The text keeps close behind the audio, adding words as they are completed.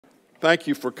Thank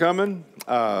you for coming.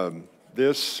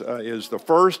 This is the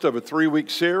first of a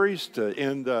 3-week series to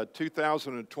end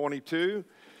 2022.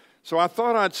 So I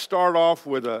thought I'd start off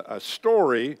with a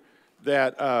story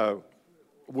that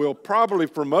will probably,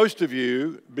 for most of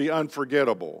you, be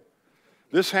unforgettable.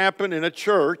 This happened in a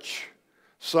church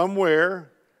somewhere,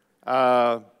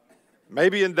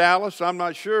 maybe in Dallas, I'm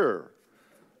not sure.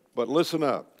 But listen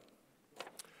up.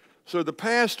 So the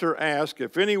pastor asked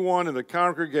if anyone in the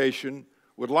congregation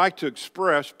would like to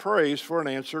express praise for an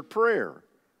answered prayer.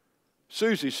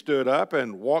 Susie stood up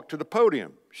and walked to the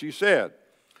podium. She said,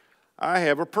 "I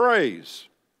have a praise."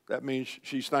 That means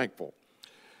she's thankful.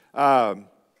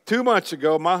 2 months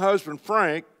ago, my husband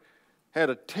Frank had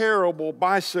a terrible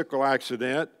bicycle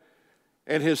accident,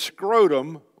 and his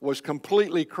scrotum was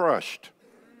completely crushed.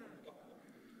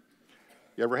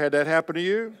 You ever had that happen to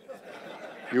you?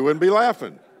 You wouldn't be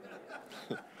laughing.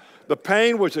 The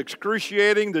pain was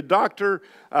excruciating. The doctors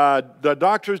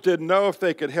didn't know if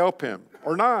they could help him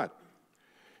or not.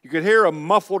 You could hear a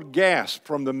muffled gasp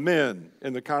from the men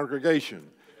in the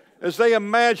congregation as they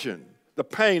imagined the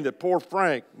pain that poor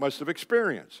Frank must have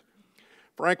experienced.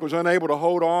 Frank was unable to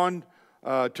hold on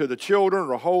to the children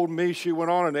or hold me. She went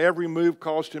on, and every move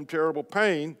caused him terrible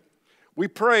pain. We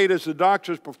prayed as the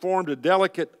doctors performed a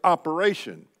delicate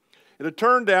operation. And it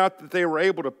turned out that they were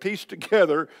able to piece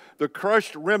together the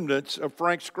crushed remnants of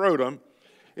Frank's scrotum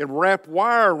and wrap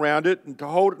wire around it and to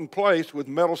hold it in place with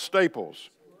metal staples.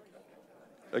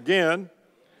 Again,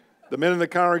 the men in the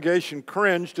congregation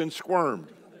cringed and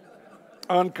squirmed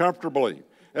uncomfortably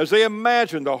as they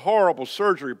imagined the horrible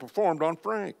surgery performed on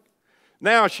Frank.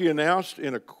 Now, she announced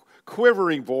in a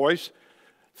quivering voice,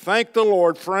 "Thank the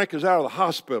Lord, Frank is out of the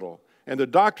hospital, and the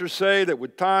doctors say that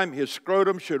with time his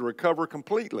scrotum should recover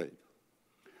completely."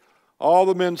 All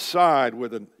the men sighed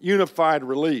with a unified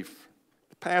relief.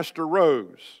 The pastor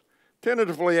rose,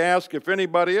 tentatively asked if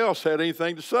anybody else had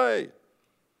anything to say. A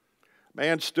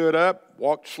man stood up,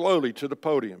 walked slowly to the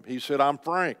podium. He said, "I'm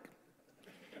Frank."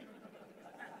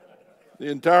 The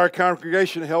entire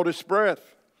congregation held its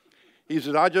breath. He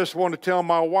said, "I just want to tell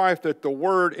my wife that the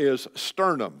word is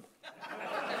sternum."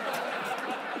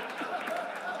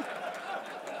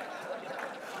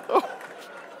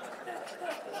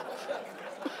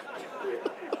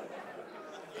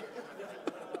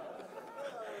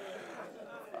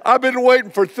 I've been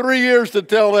waiting for 3 years to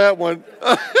tell that one.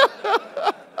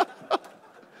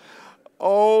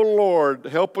 Oh, Lord,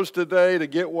 help us today to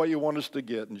get what you want us to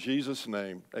get. In Jesus'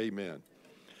 name, amen.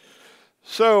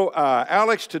 So,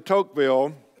 Alex de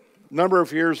Tocqueville, a number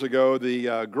of years ago,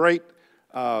 the great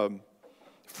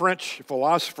French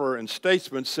philosopher and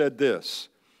statesman, said this.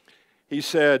 He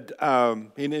said,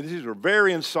 and these are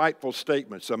very insightful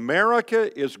statements,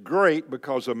 "America is great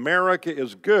because America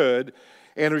is good,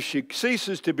 and if she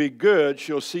ceases to be good,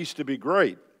 she'll cease to be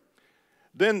great."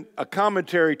 Then a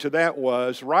commentary to that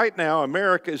was, right now,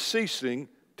 America is ceasing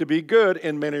to be good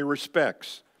in many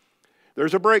respects.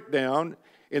 There's a breakdown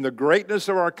in the greatness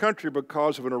of our country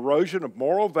because of an erosion of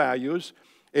moral values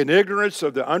and ignorance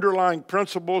of the underlying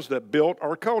principles that built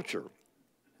our culture.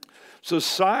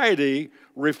 Society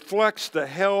reflects the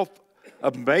health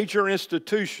of major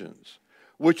institutions,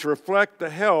 which reflect the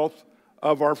health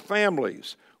of our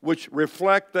families, which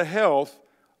reflect the health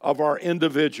of our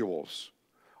individuals.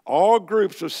 All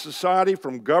groups of society,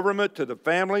 from government to the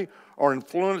family, are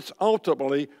influenced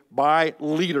ultimately by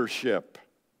leadership.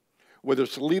 Whether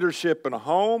it's leadership in a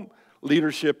home,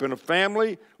 leadership in a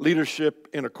family, leadership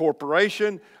in a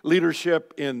corporation,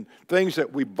 leadership in things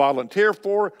that we volunteer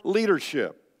for,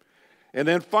 leadership. And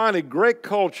then finally, great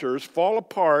cultures fall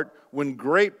apart when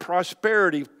great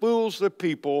prosperity fools the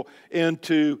people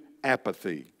into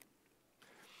apathy.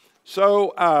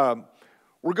 So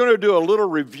we're going to do a little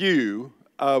review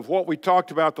of what we talked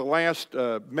about the last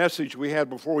message we had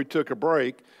before we took a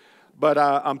break. But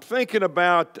I'm thinking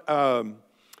about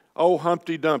old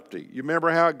Humpty Dumpty. You remember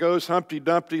how it goes? Humpty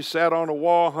Dumpty sat on a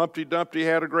wall. Humpty Dumpty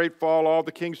had a great fall. All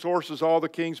the king's horses, all the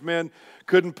king's men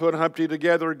couldn't put Humpty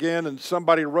together again. And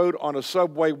somebody wrote on a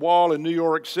subway wall in New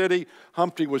York City,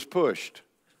 "Humpty was pushed."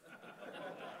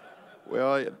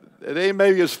 Well, it ain't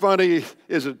maybe as funny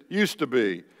as it used to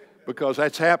be, because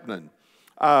that's happening.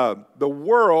 The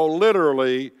world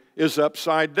literally is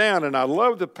upside down. And I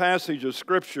love the passage of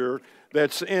Scripture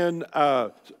that's in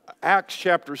Acts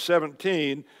chapter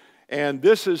 17. And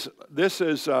this is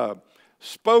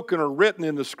spoken or written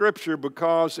in the Scripture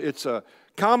because it's a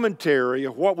commentary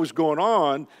of what was going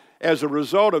on as a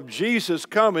result of Jesus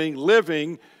coming,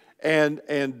 living,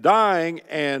 and dying,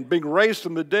 and being raised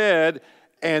from the dead,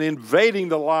 and invading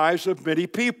the lives of many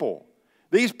people.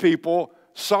 These people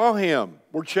saw him,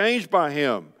 were changed by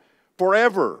him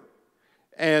forever.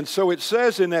 And so it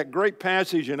says in that great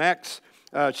passage in Acts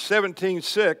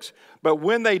 17:6, but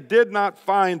when they did not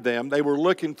find them, they were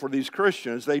looking for these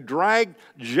Christians, they dragged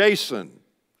Jason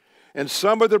and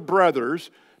some of the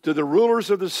brothers to the rulers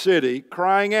of the city,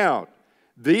 crying out,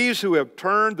 these who have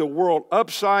turned the world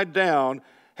upside down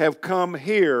have come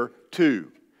here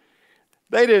too.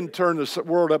 They didn't turn the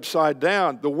world upside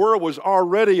down. The world was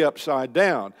already upside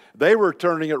down. They were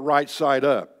turning it right side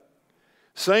up.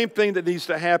 Same thing that needs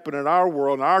to happen in our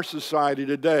world, in our society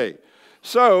today.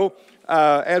 So,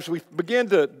 as we begin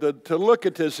to look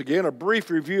at this again, a brief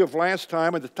review of last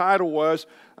time, and the title was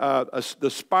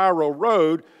The Spiral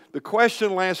Road. The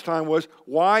question last time was,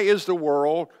 why is the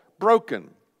world broken?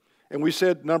 And we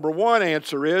said, number one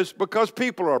answer is because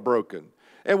people are broken.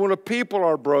 And when the people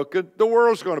are broken, the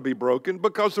world's going to be broken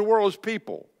because the world is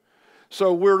people.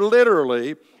 So we're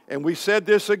literally, and we said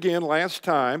this again last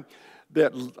time,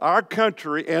 that our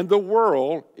country and the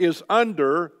world is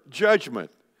under judgment.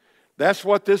 That's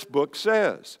what this book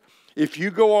says. If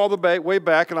you go all the way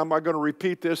back, and I'm not going to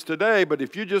repeat this today, but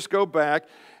if you just go back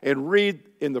and read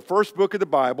in the first book of the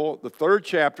Bible, the 3rd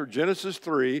chapter, Genesis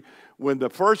 3, when the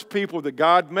first people that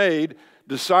God made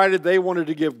decided they wanted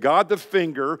to give God the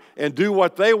finger and do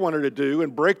what they wanted to do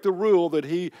and break the rule that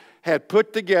he had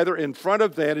put together in front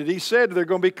of them, and he said there are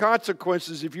going to be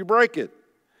consequences if you break it.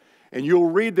 And you'll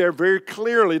read there very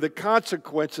clearly the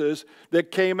consequences that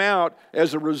came out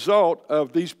as a result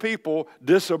of these people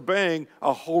disobeying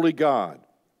a holy God.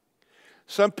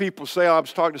 Some people say, I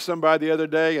was talking to somebody the other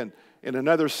day in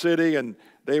another city, and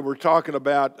they were talking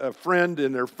about a friend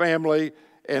and their family,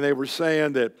 and they were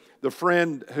saying that the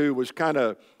friend who was kind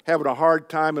of having a hard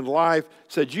time in life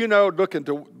said, looking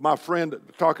to my friend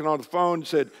talking on the phone,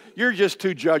 said, you're just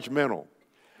too judgmental.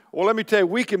 Well, let me tell you,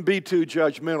 we can be too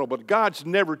judgmental, but God's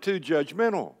never too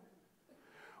judgmental.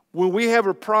 When we have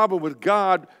a problem with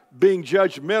God being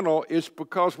judgmental, it's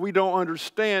because we don't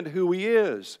understand who He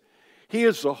is. He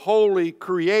is the holy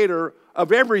creator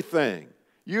of everything.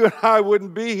 You and I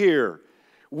wouldn't be here.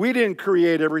 We didn't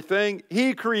create everything.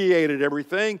 He created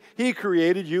everything. He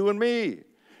created you and me.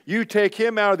 You take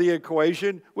Him out of the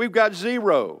equation, we've got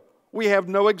zero. We have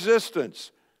no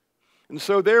existence. And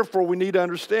so therefore we need to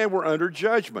understand we're under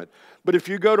judgment. But if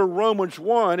you go to Romans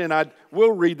 1, and I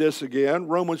will read this again,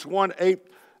 Romans 1, 8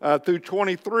 through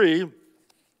 23, we're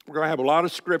going to have a lot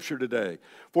of scripture today.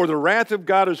 For the wrath of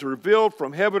God is revealed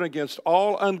from heaven against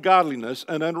all ungodliness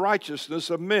and unrighteousness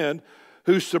of men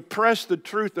who suppress the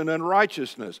truth in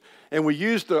unrighteousness. And we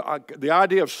use the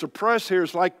idea of suppress here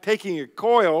is like taking a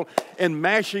coil and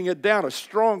mashing it down, a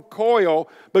strong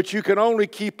coil, but you can only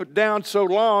keep it down so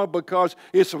long because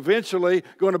it's eventually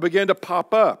going to begin to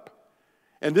pop up.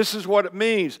 And this is what it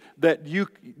means, that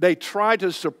they try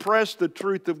to suppress the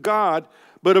truth of God,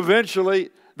 but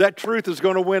eventually that truth is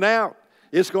going to win out.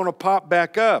 It's going to pop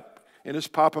back up, and it's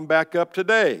popping back up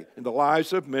today in the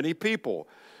lives of many people.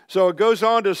 So it goes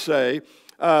on to say,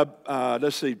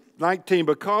 19,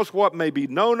 because what may be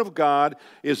known of God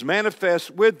is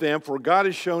manifest with them, for God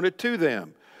has shown it to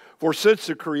them. For since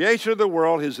the creation of the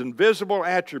world, His invisible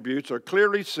attributes are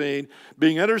clearly seen,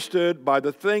 being understood by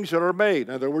the things that are made.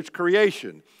 In other words,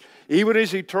 creation. Even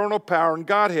His eternal power and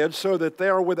Godhead, so that they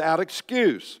are without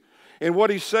excuse. And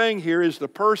what he's saying here is the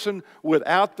person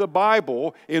without the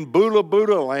Bible in Bula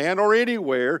Buddha land or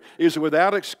anywhere is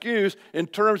without excuse in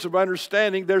terms of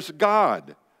understanding there's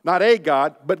God. Not a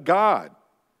God, but God.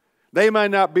 They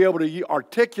might not be able to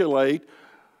articulate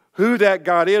who that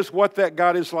God is, what that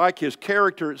God is like, His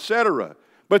character, etc.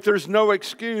 But there's no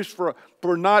excuse for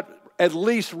not at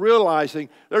least realizing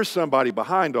there's somebody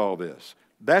behind all this.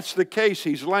 That's the case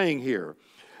he's laying here.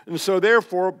 And so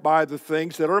therefore, by the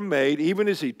things that are made, even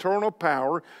His eternal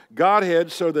power,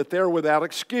 Godhead, so that they're without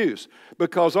excuse.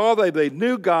 Because although they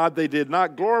knew God, they did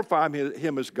not glorify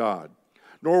Him as God,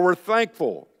 nor were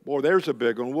thankful. Boy, there's a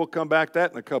big one. We'll come back to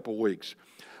that in a couple weeks.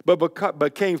 But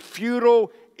became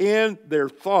futile in their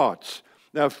thoughts.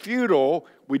 Now, futile,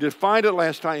 we defined it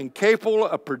last time, incapable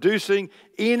of producing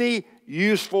any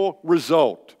useful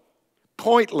result.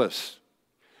 Pointless.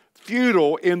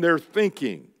 Futile in their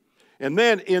thinking. And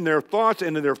then in their thoughts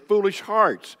and in their foolish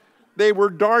hearts, they were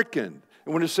darkened.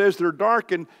 And when it says they're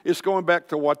darkened, it's going back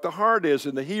to what the heart is.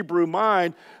 In the Hebrew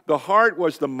mind, the heart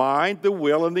was the mind, the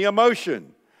will, and the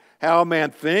emotion. How a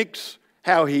man thinks,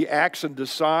 how he acts and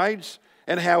decides,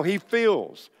 and how he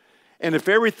feels. And if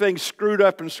everything's screwed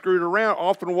up and screwed around,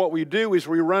 often what we do is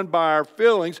we run by our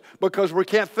feelings because we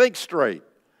can't think straight.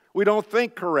 We don't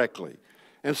think correctly.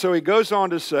 And so he goes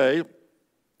on to say,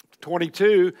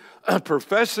 22,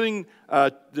 professing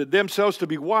themselves to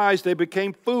be wise, they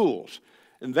became fools.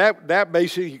 And that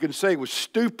basically you can say was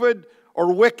stupid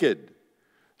or wicked.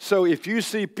 So if you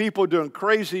see people doing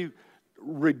crazy,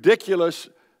 ridiculous,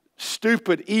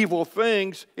 stupid, evil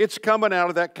things, it's coming out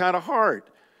of that kind of heart.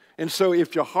 And so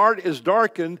if your heart is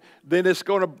darkened, then it's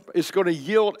going to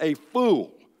yield a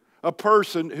fool, a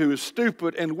person who is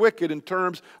stupid and wicked in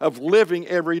terms of living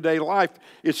everyday life.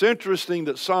 It's interesting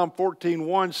that Psalm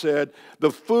 14:1 said,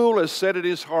 "The fool has said in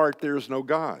his heart, there is no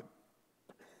God."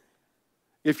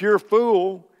 If you're a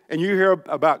fool and you hear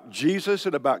about Jesus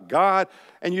and about God,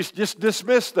 and you just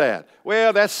dismiss that.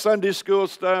 Well, that's Sunday school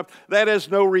stuff. That has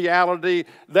no reality.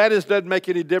 That doesn't make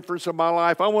any difference in my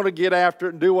life. I want to get after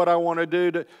it and do what I want to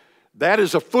do. That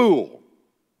is a fool.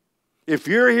 If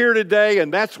you're here today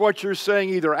and that's what you're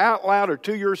saying either out loud or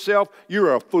to yourself,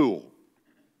 you're a fool.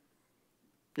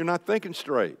 You're not thinking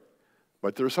straight.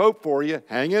 But there's hope for you.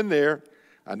 Hang in there.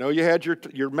 I know you had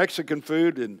your Mexican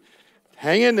food, and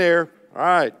hang in there. All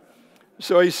right.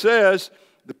 So he says,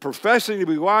 the professing to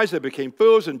be wise, they became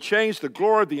fools and changed the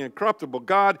glory of the incorruptible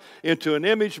God into an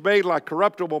image made like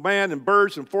corruptible man and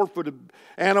birds and four-footed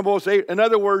animals. In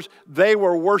other words, they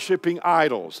were worshiping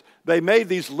idols. They made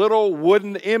these little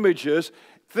wooden images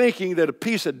thinking that a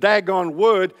piece of daggone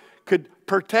wood could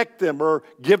protect them or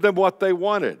give them what they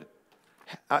wanted.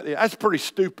 That's pretty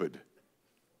stupid.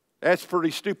 That's pretty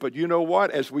stupid. You know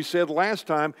what? As we said last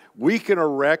time, we can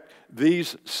erect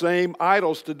these same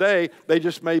idols today. They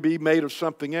just may be made of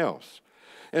something else.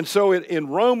 And so in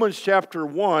Romans chapter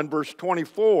 1, verse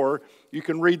 24, you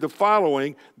can read the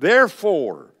following.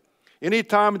 Therefore,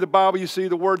 anytime in the Bible you see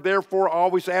the word therefore,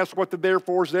 always ask what the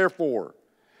therefore is there for.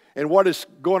 And what it's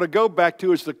going to go back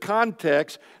to is the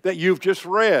context that you've just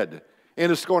read.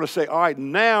 And it's going to say, all right,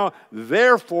 now,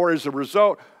 therefore, as a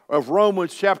result of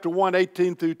Romans chapter 1,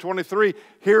 18 through 23,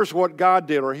 here's what God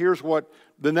did, or here's what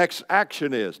the next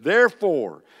action is.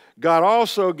 Therefore, God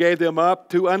also gave them up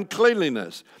to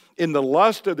uncleanliness in the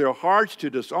lust of their hearts to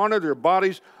dishonor their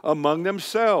bodies among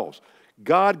themselves.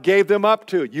 God gave them up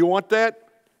to it. You want that?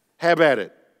 Have at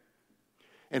it.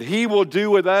 And He will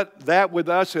do with that with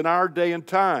us in our day and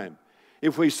time.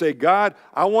 If we say, God,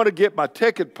 I want to get my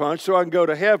ticket punched so I can go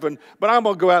to heaven, but I'm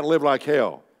going to go out and live like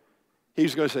hell.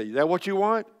 He's going to say, is that what you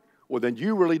want? Well, then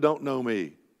you really don't know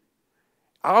me.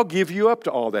 I'll give you up to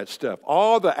all that stuff.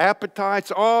 All the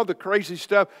appetites, all the crazy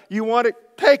stuff. You want it?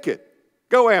 Take it.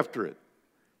 Go after it.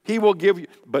 He will give you.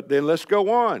 But then let's go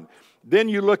on. Then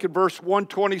you look at verse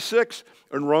 126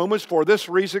 in Romans. For this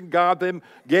reason God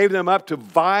gave them up to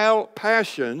vile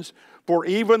passions, for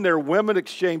even their women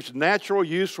exchanged natural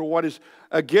use for what is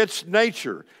against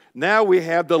nature. Now we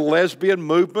have the lesbian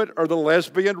movement or the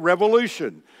lesbian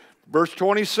revolution. Verse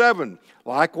 27,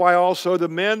 likewise also the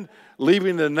men,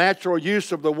 leaving the natural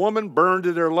use of the woman, burned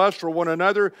in their lust for one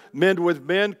another, men with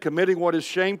men, committing what is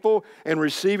shameful, and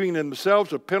receiving in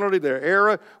themselves a penalty of their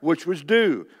error, which was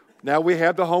due. Now we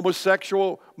have the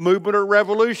homosexual movement or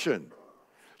revolution.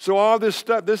 So all this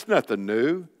stuff, this is nothing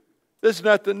new. This is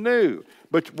nothing new.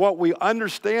 But what we don't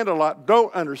understand a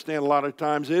lot of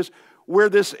times is where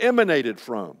this emanated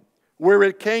from, where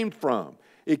it came from.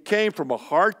 It came from a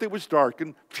heart that was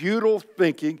darkened, futile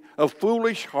thinking, a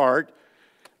foolish heart.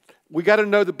 We got to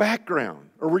know the background.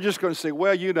 Or we're just going to say,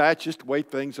 well, you know, that's just the way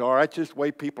things are. That's just the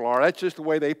way people are. That's just the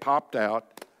way they popped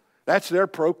out. That's their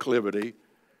proclivity.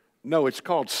 No, it's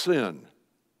called sin.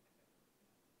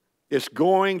 It's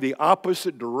going the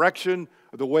opposite direction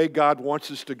of the way God wants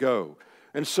us to go.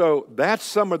 And so that's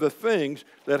some of the things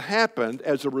that happened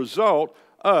as a result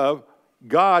of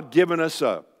God giving us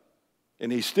up.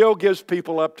 And He still gives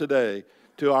people up today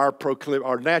to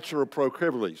our natural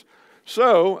proclivities.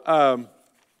 So,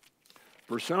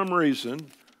 for some reason,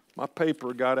 my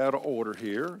paper got out of order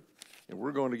here, and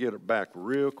we're going to get it back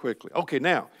real quickly. Okay,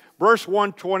 now, verse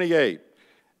 128.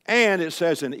 And it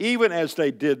says, and even as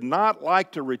they did not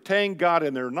like to retain God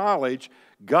in their knowledge,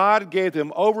 God gave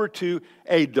them over to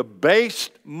a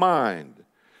debased mind.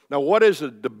 Now, what is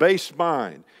a debased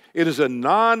mind? It is a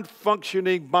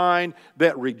non-functioning mind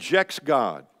that rejects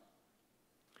God.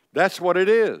 That's what it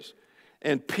is.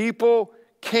 And people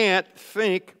can't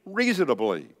think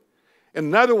reasonably.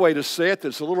 Another way to say it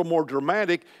that's a little more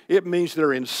dramatic, it means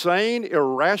they're insane,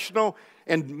 irrational,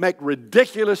 and make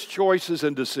ridiculous choices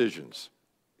and decisions.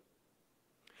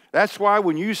 That's why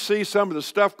when you see some of the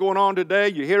stuff going on today,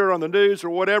 you hear it on the news or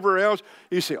whatever else,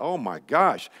 you say, oh my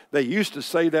gosh, they used to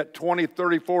say that 20,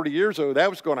 30, 40 years ago that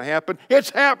was going to happen. It's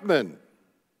happening.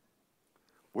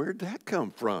 Where'd that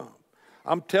come from?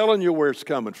 I'm telling you where it's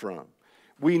coming from.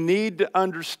 We need to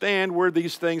understand where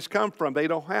these things come from. They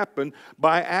don't happen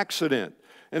by accident.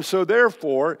 And so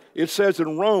therefore, it says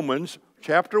in Romans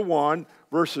chapter 1,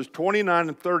 verses 29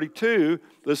 and 32,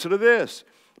 listen to this.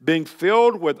 Being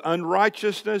filled with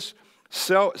unrighteousness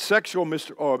sexual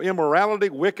immorality,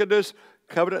 wickedness,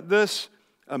 covetousness,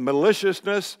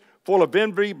 maliciousness, full of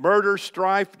envy, murder,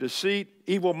 strife, deceit,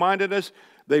 evil-mindedness.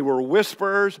 They were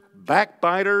whisperers,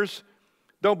 backbiters.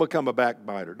 Don't become a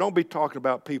backbiter. Don't be talking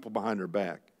about people behind their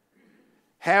back.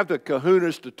 Have the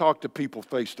kahunas to talk to people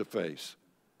face to face.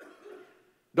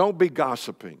 Don't be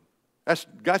gossiping.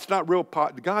 God's not real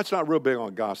big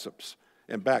on gossips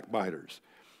and backbiters.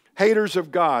 Haters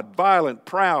of God, violent,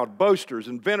 proud, boasters,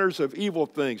 inventors of evil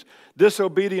things,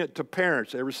 disobedient to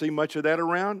parents. Ever see much of that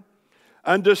around?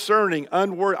 Undiscerning,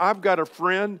 unworthy. I've got a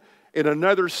friend in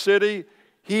another city.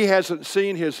 He hasn't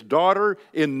seen his daughter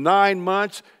in 9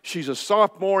 months. She's a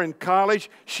sophomore in college.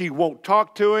 She won't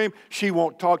talk to him. She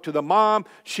won't talk to the mom.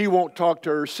 She won't talk to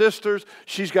her sisters.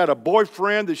 She's got a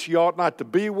boyfriend that she ought not to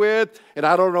be with, and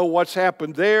I don't know what's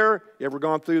happened there. You ever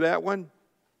gone through that one?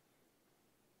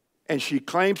 And she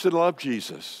claims to love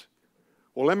Jesus.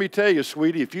 Well, let me tell you,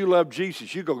 sweetie, if you love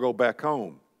Jesus, you're going to go back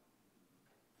home.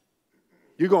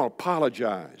 You're going to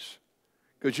apologize.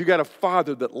 Because you got a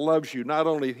Father that loves you, not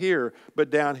only here, but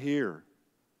down here.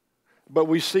 But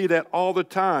we see that all the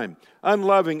time.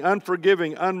 Unloving,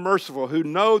 unforgiving, unmerciful, who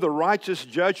know the righteous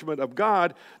judgment of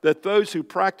God, that those who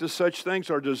practice such things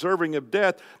are deserving of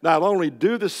death, not only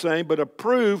do the same, but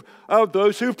approve of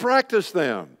those who practice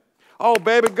them. Oh,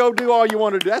 baby, go do all you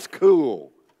want to do. That's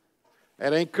cool.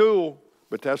 That ain't cool,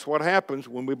 but that's what happens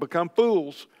when we become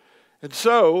fools. And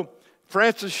so,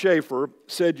 Francis Schaeffer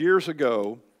said years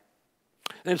ago,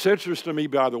 and it's interesting to me,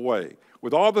 by the way,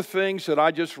 with all the things that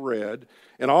I just read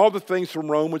and all the things from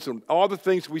Romans and all the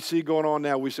things we see going on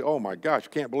now, we say, oh my gosh,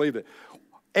 can't believe it.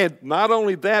 And not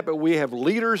only that, but we have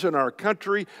leaders in our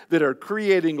country that are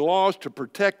creating laws to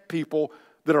protect people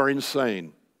that are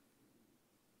insane.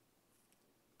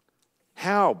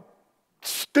 How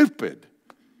stupid.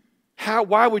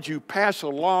 Why would you pass a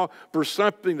law for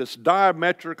something that's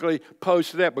diametrically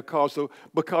opposed to that? Because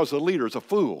the leader's a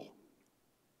fool.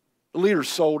 The leader's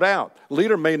sold out. The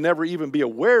leader may never even be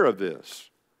aware of this.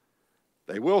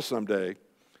 They will someday,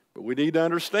 but we need to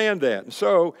understand that. And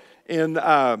so, in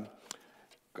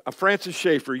Francis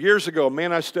Schaeffer, years ago, a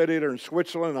man I studied in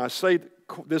Switzerland, and I say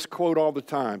this quote all the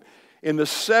time. In the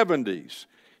 70s,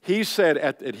 he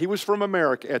said, he was from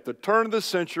America, at the turn of the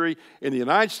century in the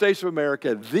United States of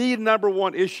America, the number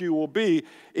one issue will be,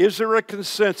 is there a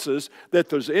consensus that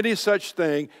there's any such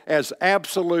thing as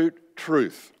absolute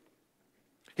truth?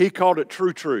 He called it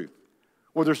true truth.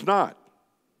 Well, there's not.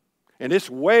 And it's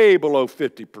way below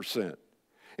 50%.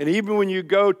 And even when you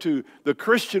go to the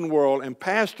Christian world and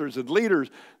pastors and leaders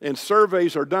and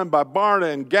surveys are done by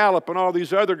Barna and Gallup and all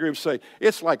these other groups say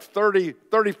it's like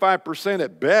 35%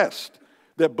 at best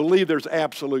that believe there's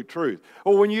absolute truth.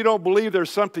 Well, when you don't believe there's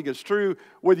something that's true,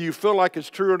 whether you feel like it's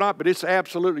true or not, but it's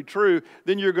absolutely true,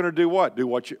 then you're going to do what? Do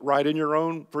what's right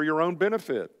for your own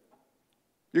benefit.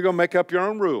 You're going to make up your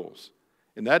own rules.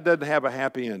 And that doesn't have a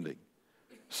happy ending.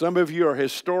 Some of you are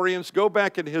historians. Go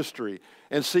back in history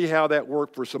and see how that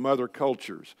worked for some other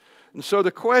cultures. And so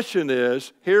the question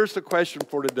is, here's the question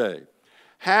for today.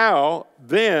 How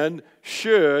then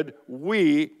should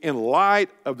we, in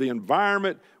light of the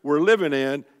environment we're living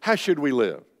in, how should we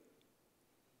live?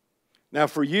 Now,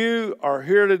 for you are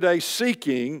here today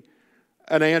seeking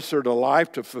an answer to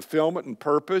life, to fulfillment and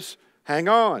purpose, hang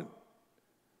on.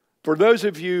 For those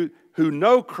of you who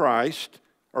know Christ,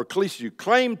 or at least you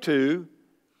claim to,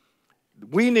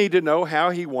 we need to know how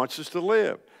He wants us to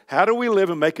live. How do we live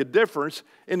and make a difference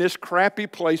in this crappy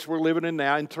place we're living in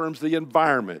now in terms of the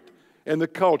environment and the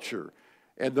culture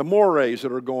and the mores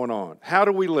that are going on? How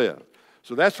do we live?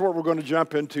 So that's what we're going to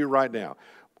jump into right now.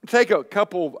 Take a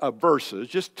couple of verses,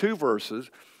 just 2 verses,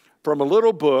 from a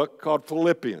little book called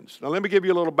Philippians. Now let me give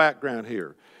you a little background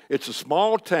here. It's a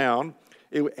small town.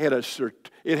 It had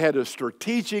a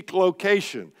strategic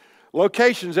location.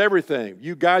 Location's everything.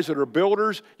 You guys that are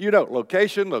builders, you know,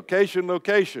 location, location,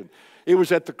 location. It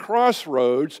was at the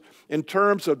crossroads in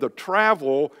terms of the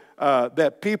travel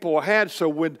that people had. So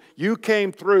when you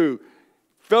came through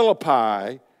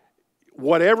Philippi,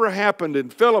 whatever happened in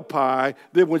Philippi,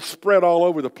 then would spread all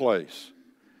over the place.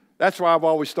 That's why I've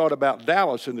always thought about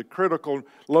Dallas and the critical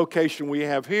location we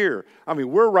have here. I mean,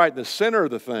 we're right in the center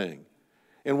of the thing.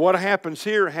 And what happens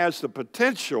here has the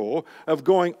potential of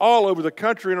going all over the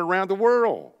country and around the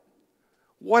world.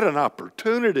 What an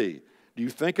opportunity. Do you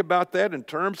think about that in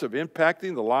terms of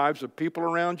impacting the lives of people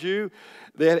around you?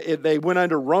 They went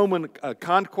under Roman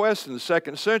conquest in the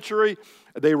 2nd century.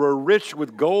 They were rich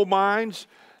with gold mines.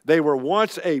 They were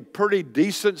once a pretty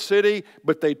decent city,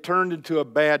 but they turned into a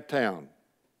bad town.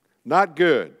 Not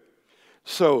good.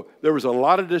 So there was a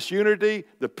lot of disunity.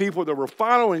 The people that were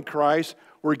following Christ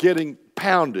were getting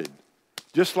pounded.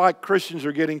 Just like Christians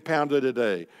are getting pounded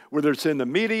today, whether it's in the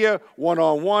media,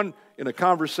 one-on-one, in a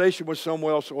conversation with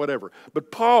someone else or whatever.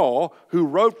 But Paul, who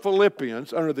wrote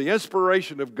Philippians under the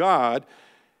inspiration of God,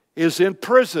 is in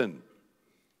prison.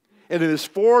 And in his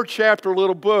 4-chapter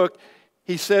little book,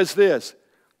 he says this,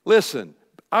 listen,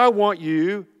 I want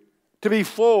you to be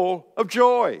full of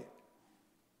joy.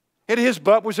 And his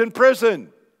butt was in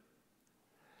prison.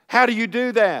 How do you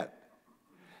do that?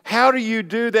 How do you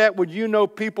do that when you know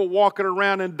people walking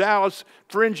around in Dallas,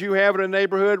 friends you have in a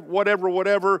neighborhood,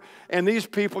 whatever, and these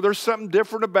people, there's something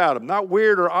different about them. Not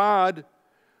weird or odd,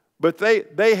 but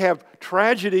they have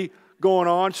tragedy going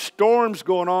on, storms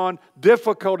going on,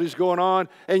 difficulties going on,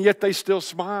 and yet they still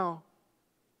smile.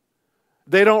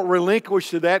 They don't relinquish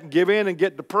to that and give in and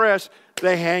get depressed.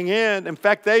 They hang in. In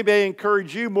fact, they may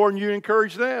encourage you more than you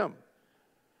encourage them.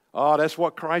 Oh, that's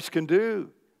what Christ can do.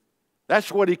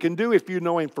 That's what he can do if you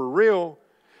know him for real.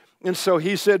 And so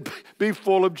he said, be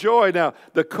full of joy. Now,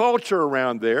 the culture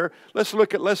around there, let's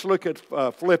look at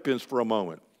Philippians for a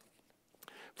moment.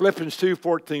 Philippians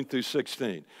 2:14 through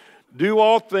 16. Do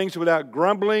all things without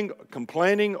grumbling,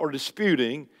 complaining, or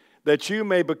disputing, that you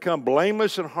may become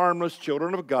blameless and harmless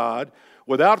children of God,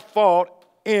 without fault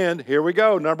in, here we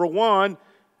go, number 1,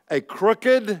 a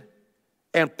crooked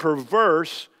and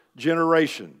perverse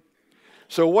generation.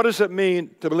 So what does it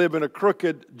mean to live in a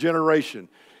crooked generation?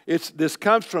 This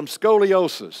comes from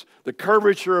scoliosis, the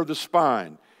curvature of the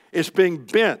spine. It's being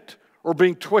bent or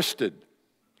being twisted.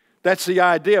 That's the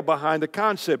idea behind the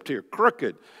concept here,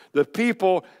 crooked. The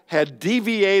people had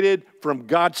deviated from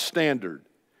God's standard.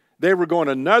 They were going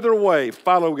another way,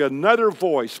 following another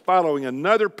voice, following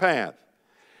another path.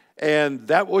 And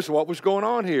that was what was going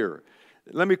on here.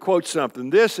 Let me quote something.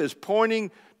 This is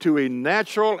pointing to a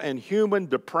natural and human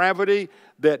depravity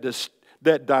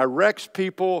that directs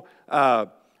people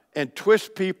and twists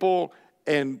people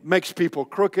and makes people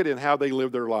crooked in how they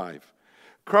live their life.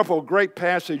 A couple of great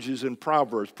passages in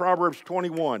Proverbs. Proverbs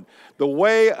 21. The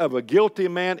way of a guilty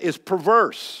man is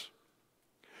perverse,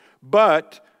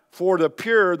 but for the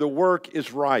pure the work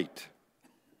is right.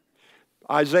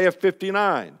 Isaiah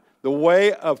 59. The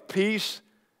way of peace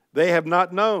they have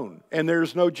not known, and there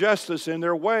is no justice in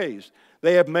their ways.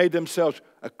 They have made themselves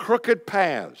a crooked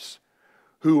paths.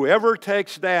 Whoever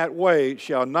takes that way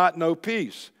shall not know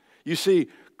peace. You see,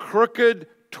 crooked,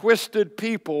 twisted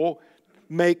people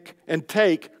make and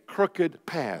take crooked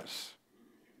paths.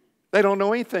 They don't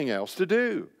know anything else to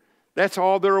do. That's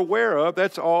all they're aware of.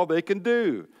 That's all they can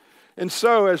do. And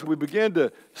so as we begin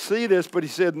to see this, but he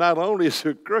said not only is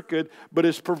it crooked, but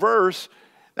it's perverse.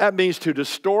 That means to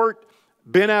distort,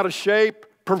 bent out of shape,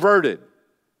 perverted.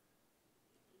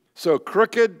 So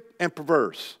crooked and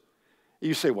perverse.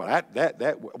 You say, well,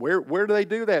 where do they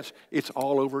do that? It's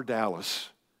all over Dallas.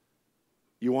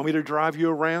 You want me to drive you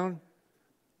around?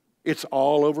 It's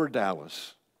all over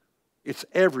Dallas. It's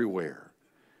everywhere.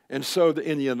 And so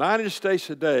in the United States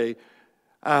today,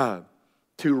 to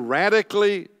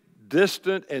radically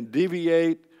distant and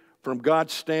deviate from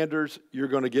God's standards, you're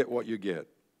going to get what you get.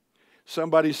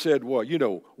 Somebody said, well, you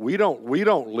know, we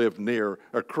don't live near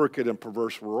a crooked and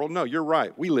perverse world. No, you're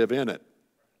right. We live in it.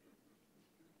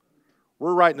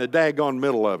 We're right in the daggone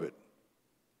middle of it.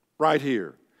 Right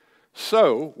here.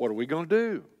 So, what are we going to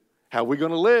do? How are we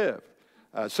going to live?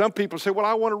 Some people say, well,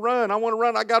 I want to run.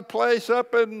 I got a place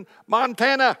up in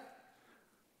Montana.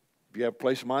 If you have a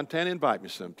place in Montana, invite me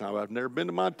sometime. I've never been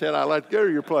to Montana. I'd like to go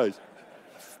to your place.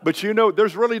 But you know,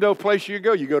 there's really no place you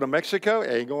go. You go to Mexico,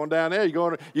 ain't going down there. You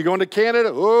going to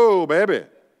Canada? Oh, baby.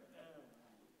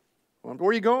 Where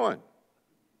are you going?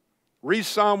 Read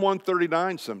Psalm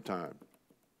 139 sometime.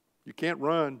 You can't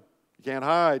run. You can't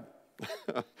hide.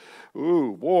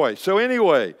 Ooh, boy. So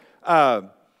anyway,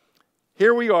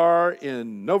 here we are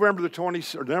in November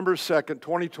 2nd,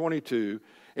 2022,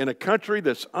 in a country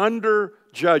that's under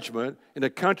judgment, in a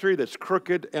country that's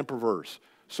crooked and perverse.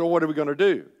 So what are we going to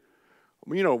do?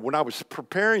 You know, when I was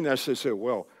preparing this, I said,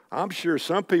 well, I'm sure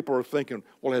some people are thinking,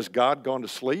 well, has God gone to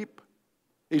sleep?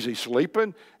 Is he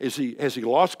sleeping? Has he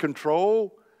lost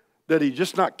control? Did he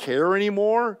just not care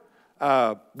anymore?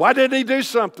 Why didn't he do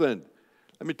something?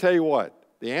 Let me tell you what.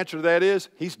 The answer to that is,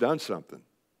 he's done something.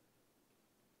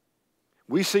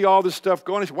 We see all this stuff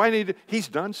going on. Why didn't he do? He's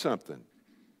done something.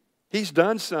 He's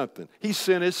done something. He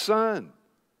sent his son.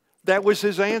 That was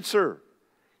his answer.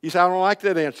 He said, I don't like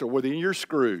that answer. Well, then you're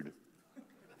screwed.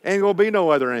 Ain't going to be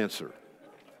no other answer.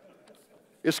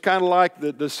 It's kind of like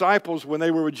the disciples when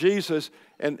they were with Jesus,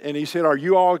 and he said, are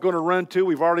you all going to run too?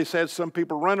 We've already had some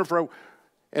people running from.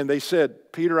 And they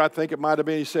said, Peter, I think it might have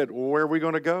been, he said, well, where are we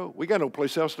going to go? We got no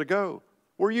place else to go.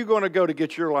 Where are you going to go to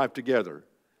get your life together?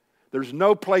 There's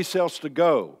no place else to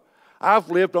go. I've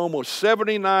lived almost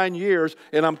 79 years,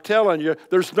 and I'm telling you,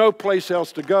 there's no place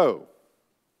else to go.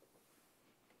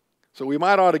 So we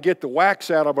might ought to get the wax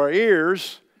out of our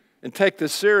ears and take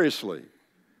this seriously.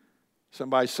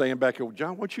 Somebody's saying back here,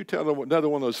 John, why don't you tell another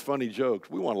one of those funny jokes?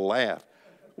 We want to laugh.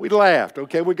 We laughed,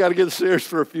 okay? We got to get serious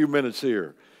for a few minutes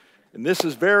here. And this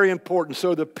is very important.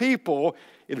 So the people,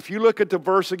 and if you look at the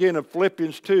verse again of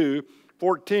Philippians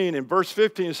 2:14, in verse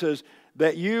 15 it says,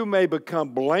 that you may become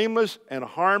blameless and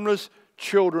harmless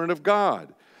children of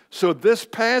God. So this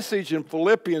passage in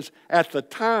Philippians at the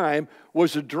time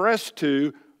was addressed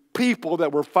to people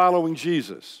that were following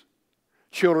Jesus,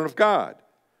 children of God.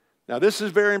 Now this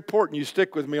is very important. You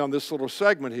stick with me on this little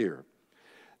segment here.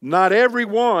 Not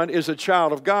everyone is a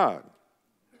child of God.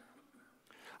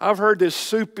 I've heard this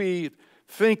soupy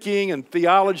thinking and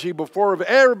theology before of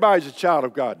everybody's a child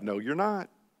of God. No, you're not.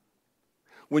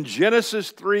 When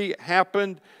Genesis 3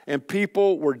 happened and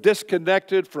people were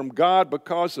disconnected from God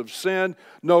because of sin,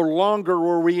 no longer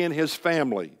were we in His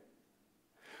family.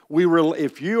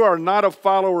 If you are not a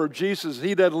follower of Jesus,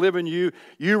 He doesn't live in you,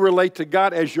 you relate to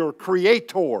God as your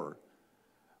creator,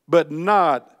 but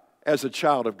not as a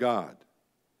child of God.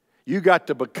 You got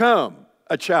to become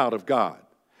a child of God.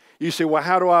 You say, well,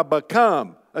 how do I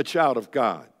become a child of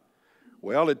God?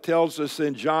 Well, it tells us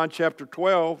in John chapter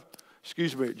 1,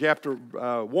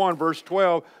 verse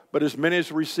 12, but as many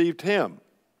as received Him,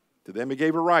 to them He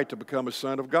gave a right to become a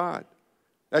son of God.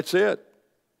 That's it.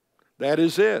 That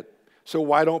is it. So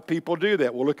why don't people do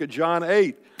that? We'll look at John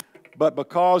 8. But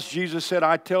because Jesus said,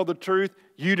 I tell the truth,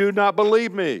 you do not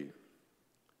believe me.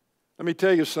 Let me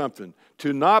tell you something.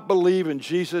 To not believe in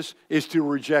Jesus is to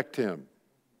reject Him.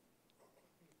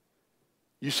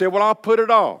 You say, well, I'll put it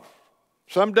off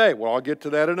someday. Well, I'll get to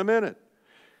that in a minute.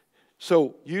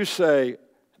 So you say,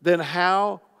 then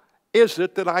how is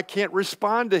it that I can't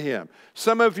respond to Him?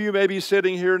 Some of you may be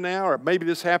sitting here now, or maybe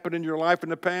this happened in your life in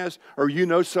the past, or you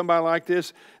know somebody like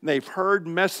this, and they've heard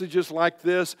messages like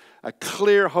this, a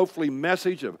clear, hopefully,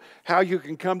 message of how you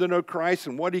can come to know Christ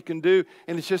and what He can do,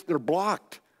 and it's just they're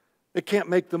blocked. They can't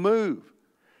make the move.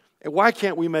 And why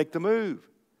can't we make the move?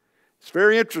 It's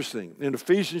very interesting. In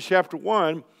Ephesians chapter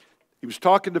 1, he was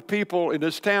talking to people in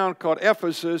this town called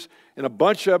Ephesus, and a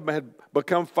bunch of them had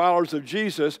become followers of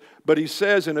Jesus. But he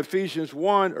says in Ephesians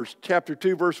 1, or chapter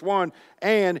 2, verse 1,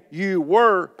 and you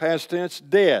were, past tense,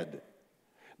 dead.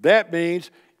 That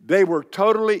means they were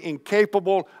totally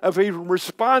incapable of even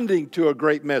responding to a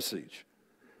great message.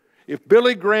 If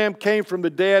Billy Graham came from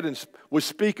the dead and was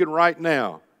speaking right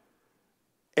now,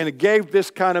 and it gave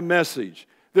this kind of message,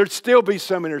 there'd still be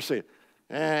some in there saying,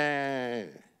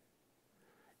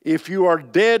 If you are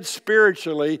dead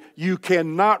spiritually, you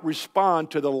cannot respond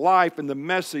to the life and the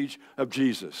message of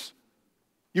Jesus.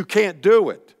 You can't do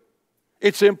it.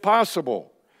 It's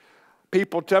impossible.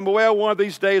 People tell me, well, one of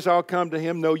these days I'll come to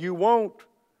Him. No, you won't.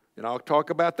 And I'll talk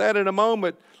about that in a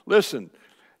moment. Listen,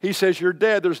 He says you're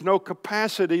dead. There's no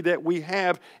capacity that we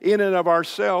have in and of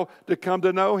ourselves to come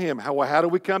to know Him. How do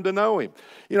we come to know Him?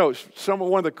 You know,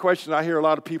 one of the questions I hear a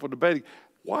lot of people debating,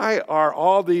 why are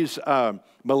all these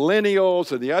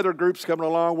millennials and the other groups coming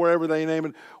along, wherever they name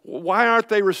it, why aren't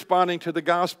they responding to the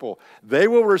gospel? They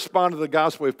will respond to the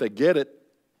gospel if they get it.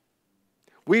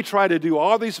 We try to do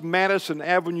all these Madison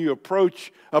Avenue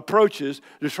approaches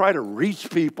to try to reach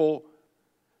people.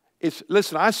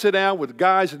 Listen, I sit down with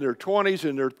guys in their 20s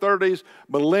and their 30s,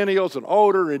 millennials and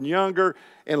older and younger,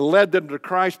 and led them to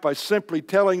Christ by simply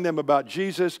telling them about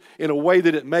Jesus in a way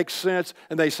that it makes sense,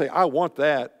 and they say, I want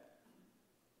that.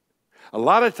 A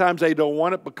lot of times they don't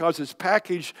want it because it's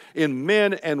packaged in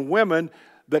men and women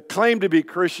that claim to be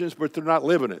Christians, but they're not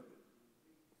living it.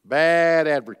 Bad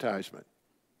advertisement.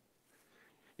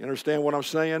 You understand what I'm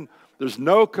saying? There's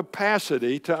no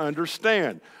capacity to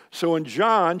understand. So in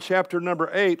John chapter number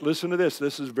 8, listen to this.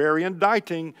 This is very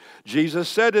indicting. Jesus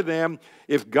said to them,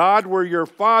 if God were your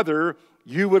Father,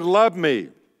 you would love me.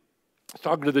 He's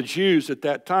talking to the Jews at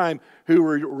that time who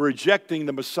were rejecting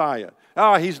the Messiah.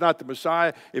 Oh, He's not the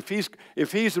Messiah. If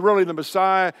he's really the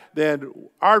Messiah, then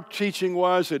our teaching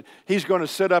was that He's going to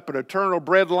set up an eternal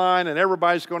bread line and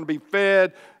everybody's going to be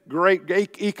fed, great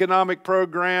economic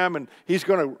program, and He's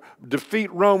going to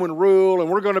defeat Roman rule and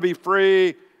we're going to be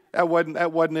free. That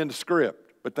wasn't in the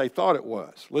script, but they thought it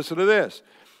was. Listen to this.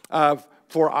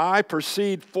 For I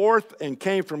proceed forth and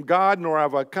came from God, nor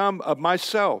have I come of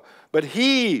myself. But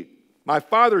He, my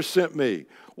Father, sent me.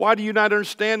 Why do you not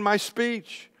understand my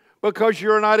speech? Because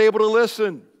you're not able to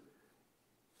listen.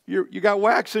 You got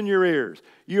wax in your ears.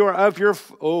 You are of your...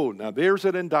 Oh, now there's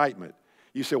an indictment.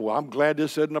 You say, well, I'm glad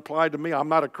this doesn't apply to me. I'm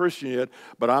not a Christian yet,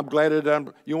 but I'm glad it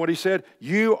doesn't. You know what he said?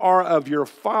 You are of your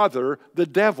father, the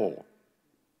devil.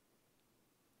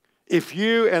 If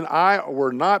you and I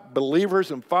were not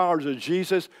believers and followers of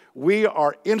Jesus, we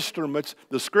are instruments,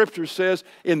 the Scripture says,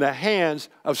 in the hands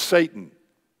of Satan.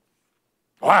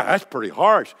 Wow, that's pretty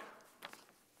harsh.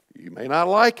 You may not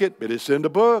like it, but it's in the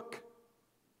book.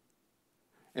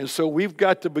 And so we've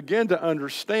got to begin to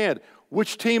understand,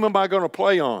 which team am I going to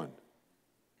play on?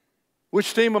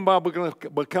 Which team am I going to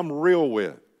become real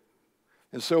with?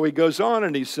 And so he goes on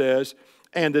and he says,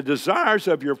 and the desires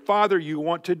of your father you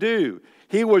want to do.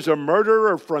 He was a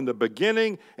murderer from the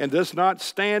beginning and does not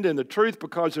stand in the truth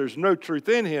because there's no truth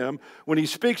in him. When he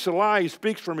speaks a lie, he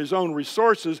speaks from his own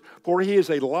resources, for he is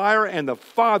a liar and the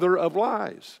father of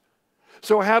lies.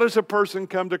 So how does a person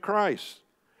come to Christ?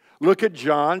 Look at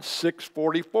John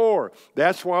 6:44.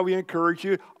 That's why we encourage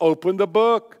you, open the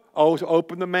book.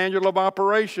 Open the manual of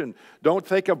operation. Don't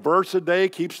take a verse a day,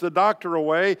 keeps the doctor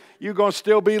away. You're going to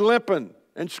still be limping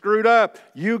and screwed up.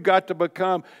 You got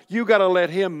to let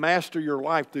him master your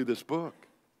life through this book.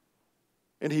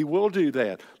 And he will do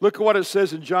that. Look at what it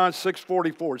says in John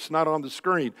 6:44. It's not on the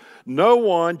screen. No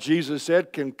one, Jesus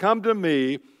said, can come to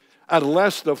me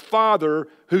unless the Father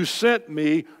who sent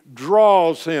me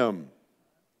draws him.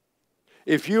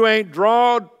 If you ain't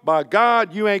drawn by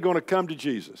God, you ain't going to come to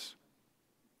Jesus.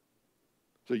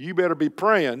 So you better be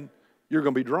praying, you're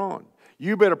going to be drawn.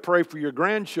 You better pray for your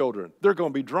grandchildren. They're going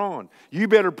to be drawn. You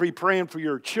better be praying for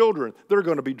your children. They're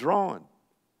going to be drawn.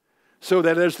 So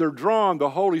that as they're drawn, the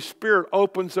Holy Spirit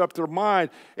opens up their mind,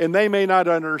 and they may not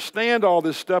understand all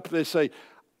this stuff, but they say,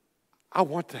 I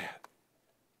want that.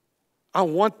 I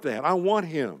want that. I want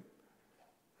him.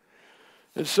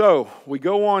 And so we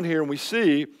go on here and we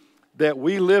see that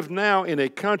we live now in a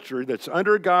country that's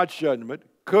under God's judgment,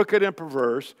 crooked and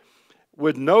perverse,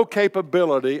 with no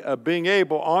capability of being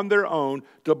able on their own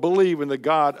to believe in the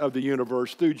God of the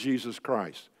universe through Jesus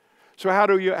Christ. So how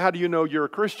do you know you're a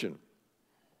Christian?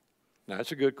 Now,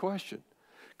 that's a good question.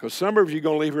 Because some of you are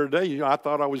going to leave here today, I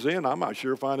thought I was in. I'm not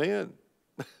sure if I'm in.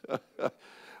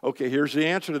 Okay, here's the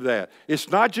answer to that. It's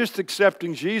not just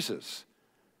accepting Jesus.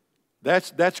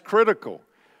 That's critical.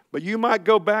 But you might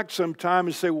go back sometime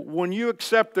and say, when you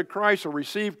accepted Christ or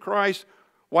received Christ,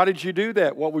 why did you do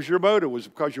that? What was your motive? Was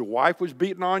it because your wife was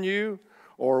beating on you?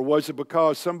 Or was it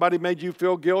because somebody made you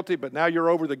feel guilty, but now you're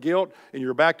over the guilt and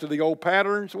you're back to the old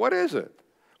patterns? What is it?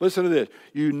 Listen to this.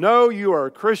 You know you are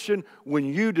a Christian when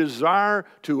you desire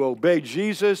to obey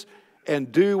Jesus and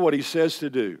do what he says to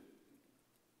do.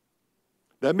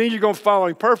 That means you're going to follow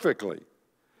him perfectly.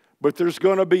 But there's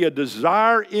going to be a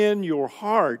desire in your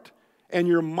heart and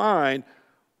your mind.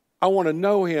 I want to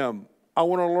know him. I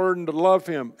want to learn to love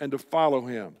him and to follow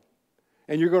him.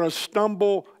 And you're going to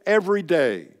stumble every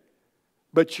day.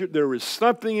 But there is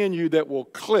something in you that will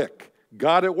click,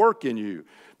 God at work in you.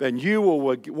 Then you will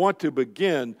want to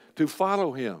begin to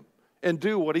follow him and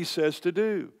do what he says to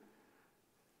do.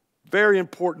 Very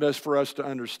important for us to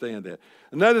understand that.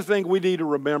 Another thing we need to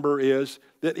remember is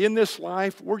that in this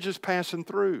life, we're just passing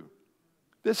through.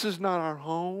 This is not our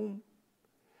home.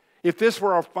 If this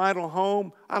were our final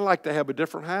home, I'd like to have a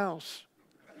different house.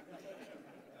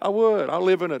 I would. I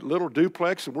live in a little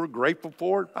duplex, and we're grateful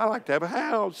for it. I like to have a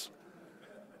house.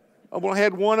 I've only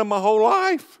had one in my whole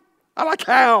life. I like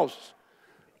a house.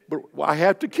 But I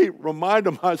have to keep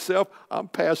reminding myself I'm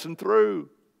passing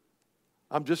through.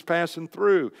 I'm just passing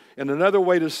through. And another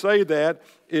way to say that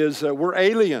is we're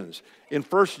aliens. In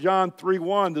 1 John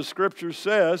 3:1, the Scripture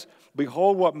says,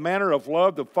 behold what manner of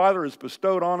love the Father has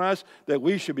bestowed on us, that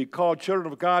we should be called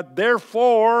children of God.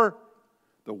 Therefore,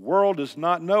 the world does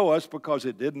not know us because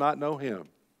it did not know him.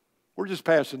 We're just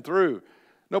passing through.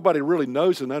 Nobody really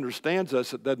knows and understands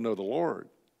us that doesn't know the Lord.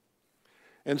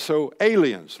 And so,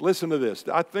 aliens, listen to this.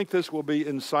 I think this will be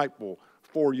insightful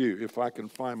for you if I can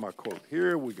find my quote.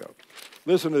 Here we go.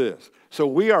 Listen to this. So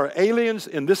we are aliens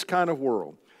in this kind of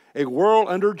world, a world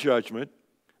under judgment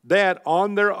that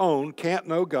on their own can't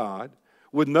know God,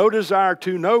 with no desire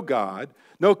to know God,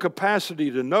 no capacity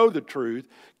to know the truth,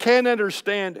 can't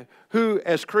understand who,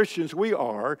 as Christians, we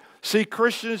are, see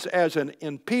Christians as an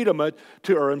impediment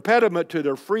to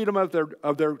their freedom of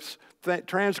their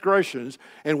transgressions,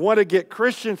 and want to get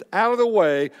Christians out of the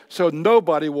way so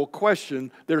nobody will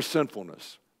question their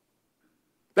sinfulness.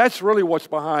 That's really what's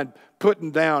behind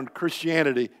putting down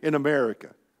Christianity in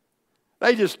America.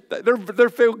 They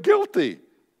feel guilty.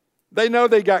 They know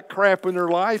they got crap in their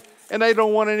life, and they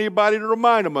don't want anybody to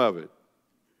remind them of it.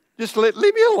 Just leave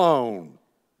me alone.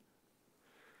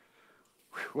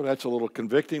 Well, that's a little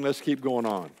convicting. Let's keep going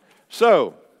on.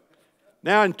 So,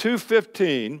 now in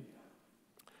 2:15,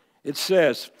 it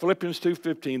says, Philippians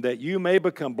 2:15, that you may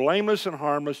become blameless and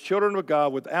harmless, children of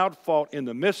God without fault in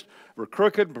the midst of a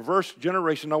crooked and perverse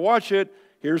generation. Now watch it.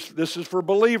 This is for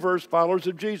believers, followers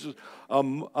of Jesus,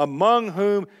 among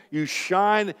whom you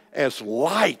shine as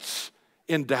lights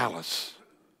in Dallas.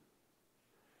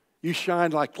 You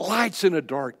shine like lights in a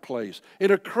dark place,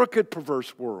 in a crooked,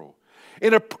 perverse world,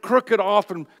 in a crooked,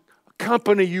 often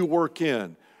company you work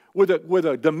in, with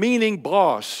a demeaning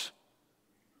boss.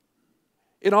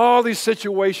 In all these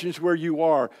situations where you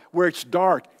are, where it's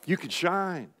dark, you can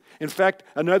shine. In fact,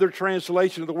 another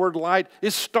translation of the word light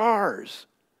is stars.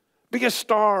 Be a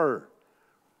star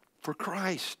for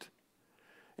Christ.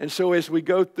 And so as we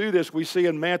go through this, we see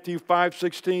in Matthew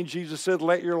 5:16, Jesus said,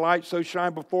 "Let your light so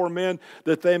shine before men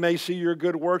that they may see your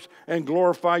good works and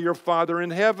glorify your Father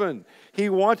in heaven." He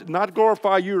wants not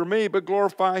glorify you or me, but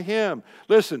glorify Him.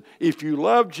 Listen, if you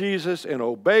love Jesus and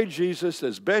obey Jesus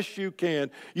as best you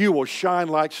can, you will shine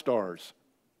like stars.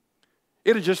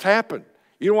 It'll just happen.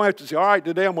 You don't have to say, all right,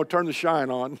 today I'm going to turn the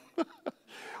shine on.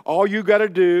 All you got to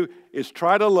do is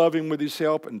try to love Him with His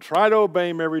help and try to obey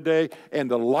Him every day, and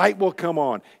the light will come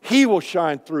on. He will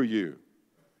shine through you.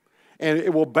 And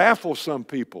it will baffle some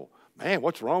people. Man,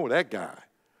 what's wrong with that guy?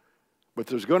 But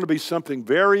there's going to be something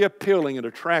very appealing and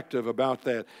attractive about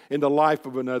that in the life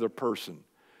of another person.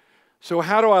 So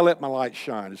how do I let my light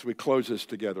shine as we close this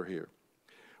together here?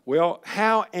 Well,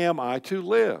 how am I to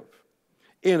live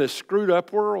in a screwed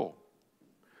up world?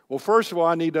 Well, first of all,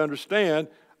 I need to understand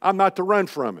I'm not to run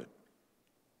from it.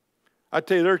 I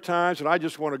tell you, there are times when I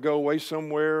just want to go away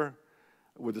somewhere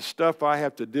with the stuff I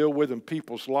have to deal with in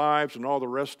people's lives and all the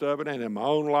rest of it, and in my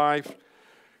own life.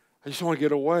 I just want to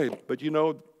get away. But you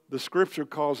know, the Scripture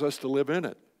calls us to live in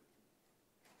it.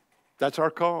 That's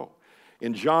our call.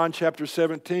 In John chapter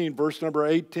 17, verse number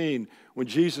 18, when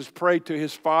Jesus prayed to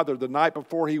His Father the night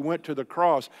before He went to the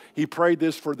cross, He prayed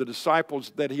this for the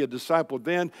disciples that He had discipled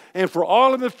then and for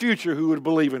all in the future who would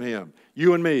believe in Him,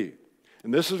 you and me.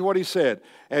 And this is what He said,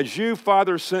 "As you,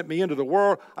 Father, sent me into the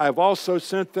world, I have also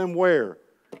sent them" where?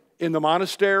 In the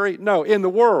monastery? No, in the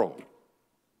world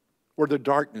where the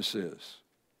darkness is.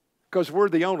 Because we're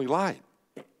the only light.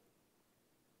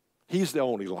 He's the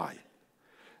only light.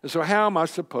 And so how am I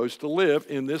supposed to live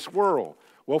in this world?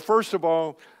 Well, first of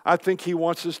all, I think He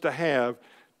wants us to have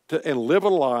and live a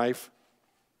life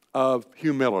of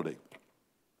humility.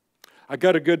 I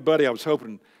got a good buddy. I was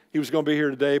hoping he was going to be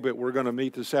here today, but we're going to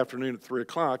meet this afternoon at 3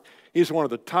 o'clock. He's one of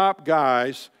the top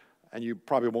guys, and you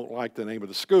probably won't like the name of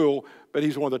the school, but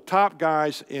he's one of the top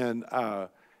guys in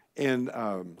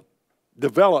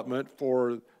development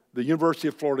for the University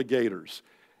of Florida Gators.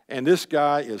 And this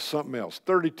guy is something else.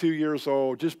 32 years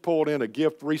old, just pulled in a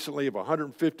gift recently of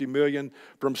 $150 million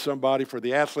from somebody for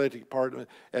the athletic department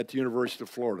at the University of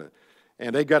Florida.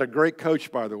 And they got a great coach,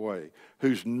 by the way,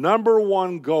 whose number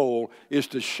one goal is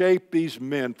to shape these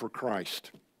men for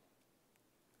Christ.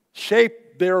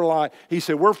 Shape their life. He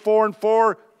said, we're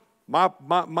 4-4.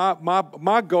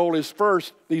 My goal is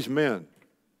first these men.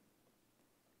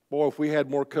 Boy, if we had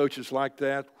more coaches like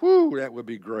that, whoo, that would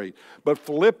be great. But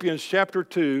Philippians chapter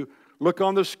 2, look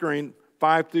on the screen,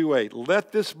 5-8.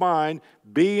 Let this mind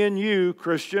be in you,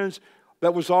 Christians,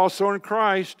 that was also in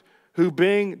Christ, who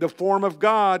being the form of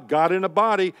God, God in a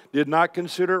body, did not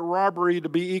consider it robbery to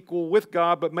be equal with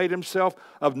God, but made Himself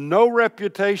of no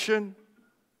reputation,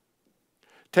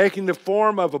 taking the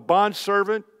form of a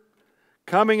bondservant,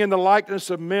 coming in the likeness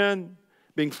of men,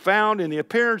 being found in the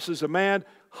appearances of man,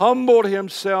 humbled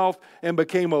Himself and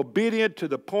became obedient to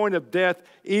the point of death,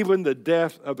 even the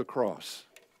death of the cross.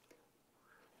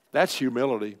 That's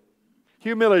humility.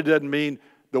 Humility doesn't mean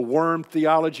the worm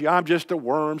theology. I'm just a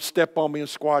worm, step on me and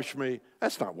squash me.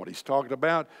 That's not what He's talking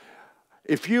about.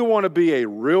 If you want to be a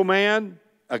real man,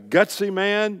 a gutsy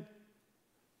man,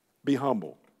 be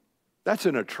humble. That's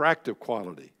an attractive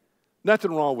quality.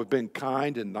 Nothing wrong with being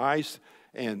kind and nice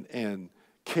and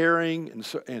caring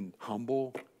and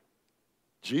humble.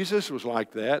 Jesus was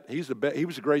like that. He was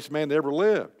the greatest man that ever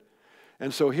lived.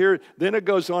 And so here, then it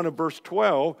goes on in verse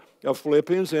 12 of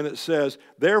Philippians, and it says,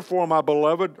 therefore, my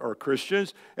beloved, or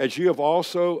Christians, as you have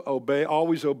also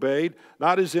always obeyed,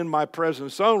 not as in my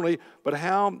presence only, but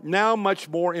how now much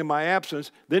more in my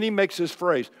absence. Then he makes this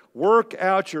phrase, work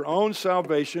out your own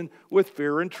salvation with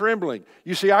fear and trembling.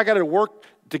 You see, I got to work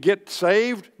to get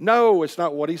saved? No, it's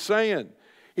not what he's saying.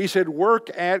 He said, work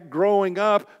at growing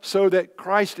up so that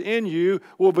Christ in you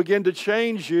will begin to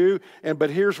change you. But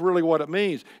here's really what it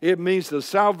means. It means the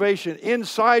salvation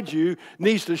inside you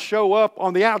needs to show up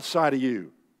on the outside of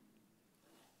you.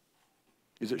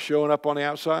 Is it showing up on the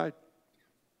outside?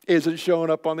 Is it showing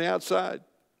up on the outside?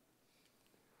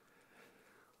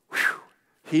 Whew.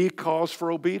 He calls for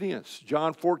obedience.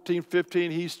 John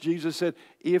 14:15, Jesus said,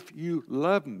 if you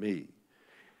love me,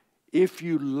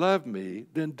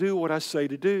 then do what I say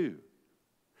to do.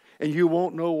 And you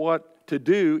won't know what to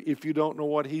do if you don't know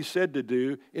what he said to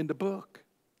do in the book.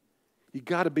 You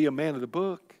got to be a man of the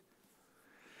book.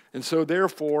 And so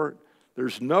therefore,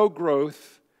 there's no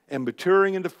growth and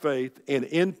maturing into faith and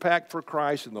impact for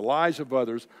Christ in the lives of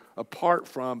others apart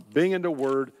from being in the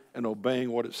Word and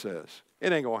obeying what it says.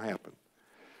 It ain't going to happen.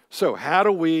 So how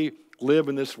do we live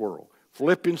in this world?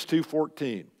 Philippians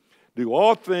 2:14. Do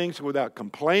all things without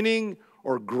complaining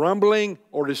or grumbling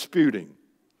or disputing.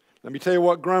 Let me tell you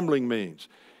what grumbling means.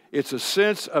 It's a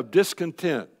sense of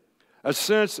discontent, a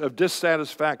sense of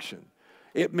dissatisfaction.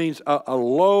 It means a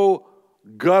low,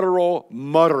 guttural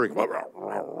muttering.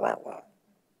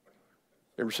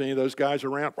 Ever seen those guys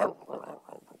around?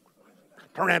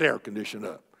 Turn that air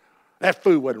conditioner up. That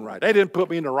food wasn't right. They didn't put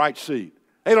me in the right seat.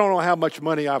 They don't know how much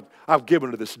money I've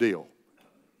given to this deal.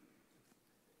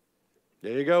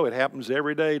 There you go. It happens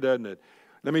every day, doesn't it?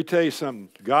 Let me tell you something.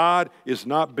 God is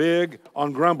not big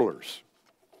on grumblers.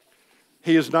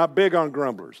 He is not big on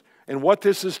grumblers. And what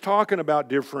this is talking about,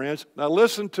 dear friends, now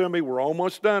listen to me. We're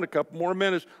almost done. A couple more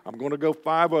minutes. I'm going to go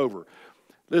 5 over.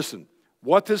 Listen,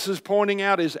 what this is pointing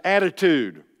out is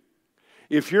attitude.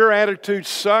 If your attitude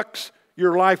sucks,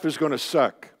 your life is going to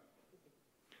suck.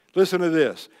 Listen to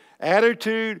this.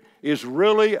 Attitude is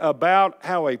really about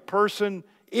how a person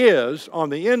is on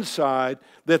the inside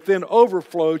that then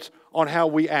overflows on how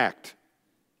we act.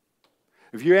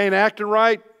 If you ain't acting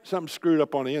right, something's screwed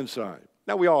up on the inside.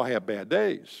 Now, we all have bad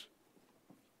days.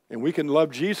 And we can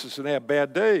love Jesus and have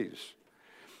bad days.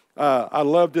 I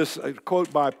love this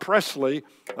quote by Presley,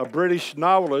 a British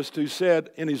novelist, who said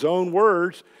in his own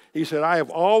words, he said, "I have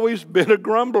always been a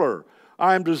grumbler.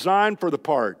 I am designed for the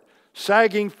part.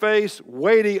 Sagging face,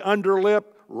 weighty underlip,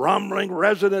 rumbling,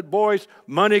 resonant voice.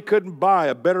 Money couldn't buy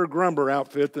a better grumbler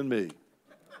outfit than me."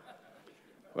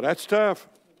 Well, that's tough.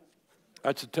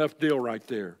 That's a tough deal right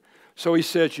there. So he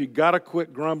says you got to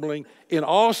quit grumbling. In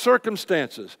all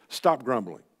circumstances, stop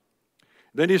grumbling.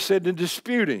 Then he said in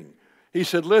disputing, he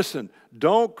said, listen,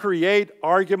 don't create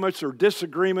arguments or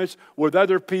disagreements with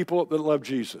other people that love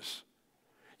Jesus.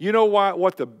 You know what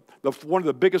one of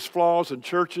the biggest flaws in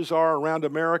churches are around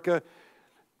America?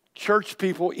 Church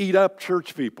people eat up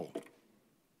church people.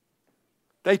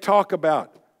 They talk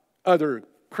about other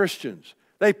Christians.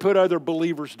 They put other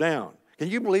believers down. Can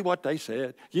you believe what they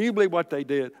said? Can you believe what they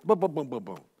did? Boom, boom, boom, boom,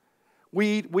 boom.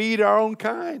 We eat our own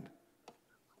kind.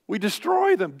 We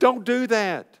destroy them. Don't do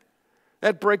that.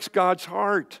 That breaks God's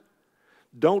heart.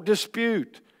 Don't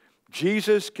dispute.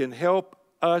 Jesus can help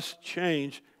us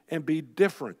change and be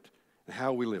different in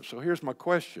how we live. So here's my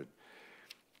question.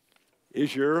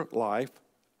 Is your life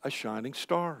a shining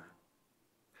star?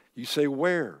 You say,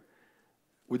 where?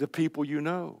 With the people you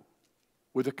know,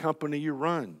 with the company you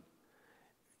run.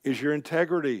 Is your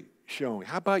integrity showing?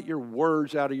 How about your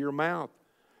words out of your mouth?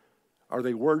 Are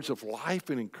they words of life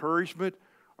and encouragement?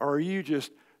 Or are you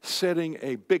just setting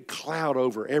a big cloud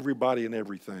over everybody and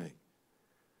everything?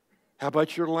 How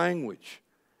about your language?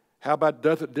 How about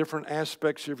different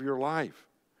aspects of your life?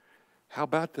 How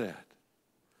about that?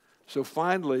 So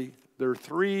finally, there are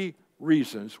 3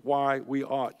 reasons why we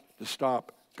ought to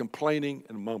stop complaining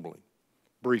and mumbling.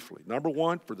 Briefly. Number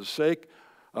 1, for the sake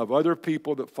of other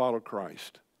people that follow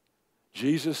Christ.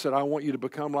 Jesus said, I want you to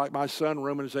become like my son,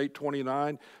 Romans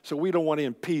 8:29. So we don't want to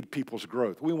impede people's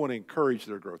growth. We want to encourage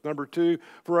their growth. Number 2,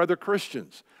 for other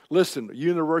Christians. Listen,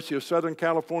 University of Southern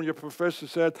California professor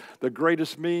said the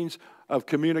greatest means of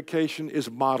communication is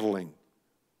modeling.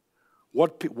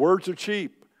 Words are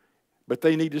cheap, but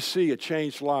they need to see a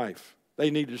changed life. They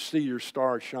need to see your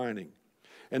star shining.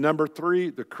 And number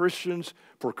 3,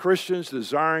 for Christians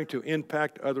desiring to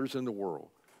impact others in the world.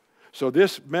 So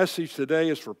this message today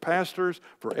is for pastors,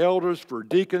 for elders, for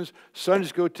deacons, Sunday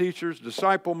school teachers,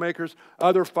 disciple makers,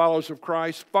 other followers of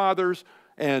Christ, fathers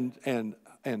and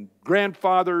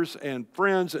grandfathers and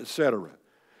friends, etc.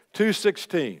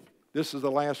 2:16. This is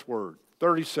the last word.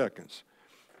 30 seconds.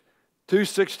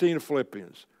 2:16 of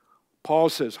Philippians. Paul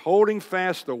says, holding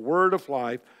fast the word of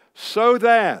life, so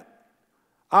that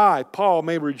I, Paul,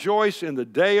 may rejoice in the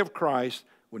day of Christ,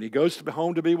 when he goes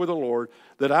home to be with the Lord,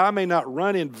 that I may not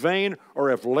run in vain or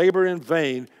have labored in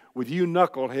vain with you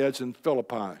knuckleheads in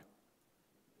Philippi.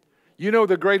 You know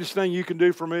the greatest thing you can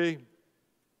do for me?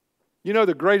 You know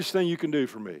the greatest thing you can do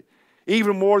for me,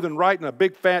 even more than writing a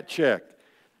big fat check,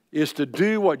 is to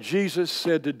do what Jesus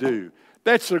said to do.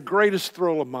 That's the greatest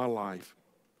thrill of my life.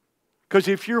 Because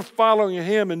if you're following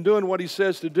him and doing what he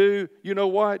says to do, you know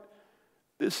what?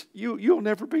 You'll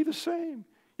never be the same.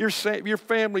 Your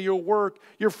family, your work,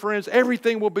 your friends,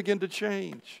 everything will begin to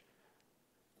change.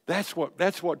 That's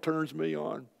what turns me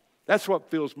on. That's what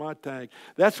fills my tank.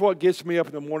 That's what gets me up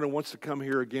in the morning and wants to come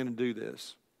here again and do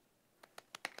this.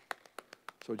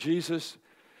 So Jesus,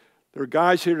 there are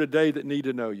guys here today that need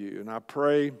to know you, and I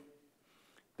pray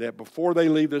that before they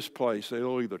leave this place,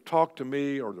 they'll either talk to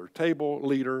me or their table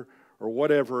leader or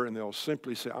whatever, and they'll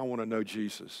simply say, I want to know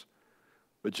Jesus.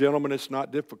 But gentlemen, it's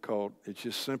not difficult. It's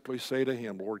just simply say to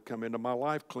him, Lord, come into my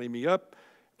life, clean me up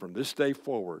from this day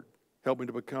forward. Help me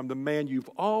to become the man you've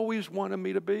always wanted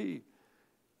me to be.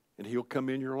 And he'll come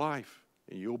in your life,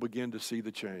 and you'll begin to see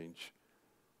the change.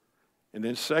 And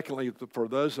then secondly, for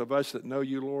those of us that know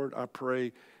you, Lord, I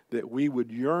pray that we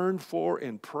would yearn for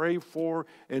and pray for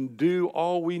and do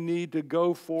all we need to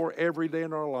go for every day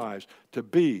in our lives to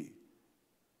be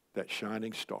that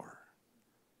shining star.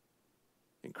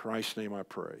 In Christ's name I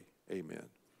pray. Amen.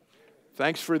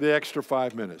 Thanks for the extra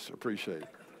 5 minutes. Appreciate it.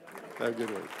 Have a good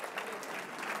week.